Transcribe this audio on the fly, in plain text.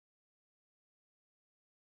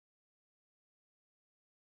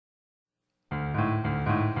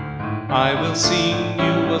I will sing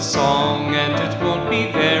you a song, and it won't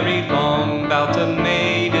be very long, about a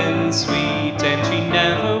maiden sweet, and she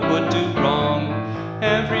never would do wrong.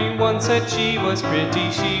 Everyone said she was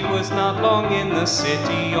pretty, she was not long in the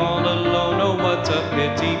city, all alone, oh what a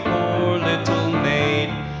pity, poor little maid.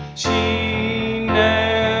 She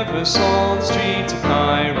never saw the streets of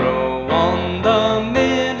Cairo, on the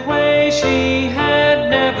midway she had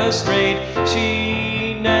never strayed.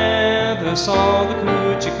 She never saw the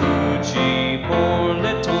kutchy-kutchy, poor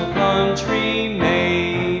little country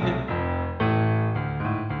maid.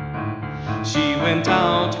 She went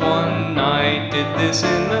out one night, did this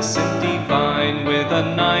innocent divine, with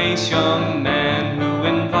a nice young man who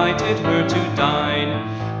invited her to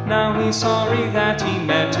dine. Now he's sorry that he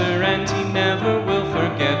met her, and he never will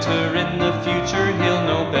forget her. In the future he'll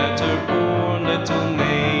know better, poor little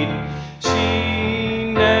maid.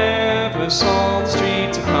 She never saw the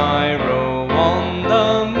streets of Cairo, on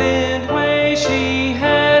the midway she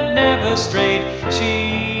had never strayed.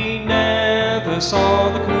 She never saw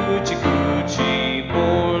the kutchy-kutchy,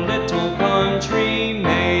 poor little country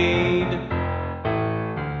maid.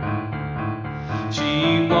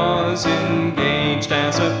 She was engaged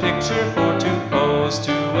as a picture for to pose,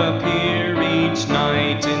 to appear each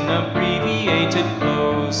night in abbreviated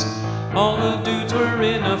clothes. All the dudes were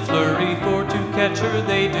in a flurry, for to catch her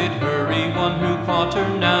they did hurry. One who caught her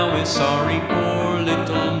now is sorry, poor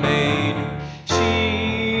little maid.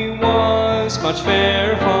 She was much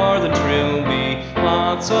fairer far than Trilby,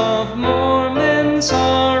 lots of Mormons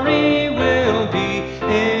are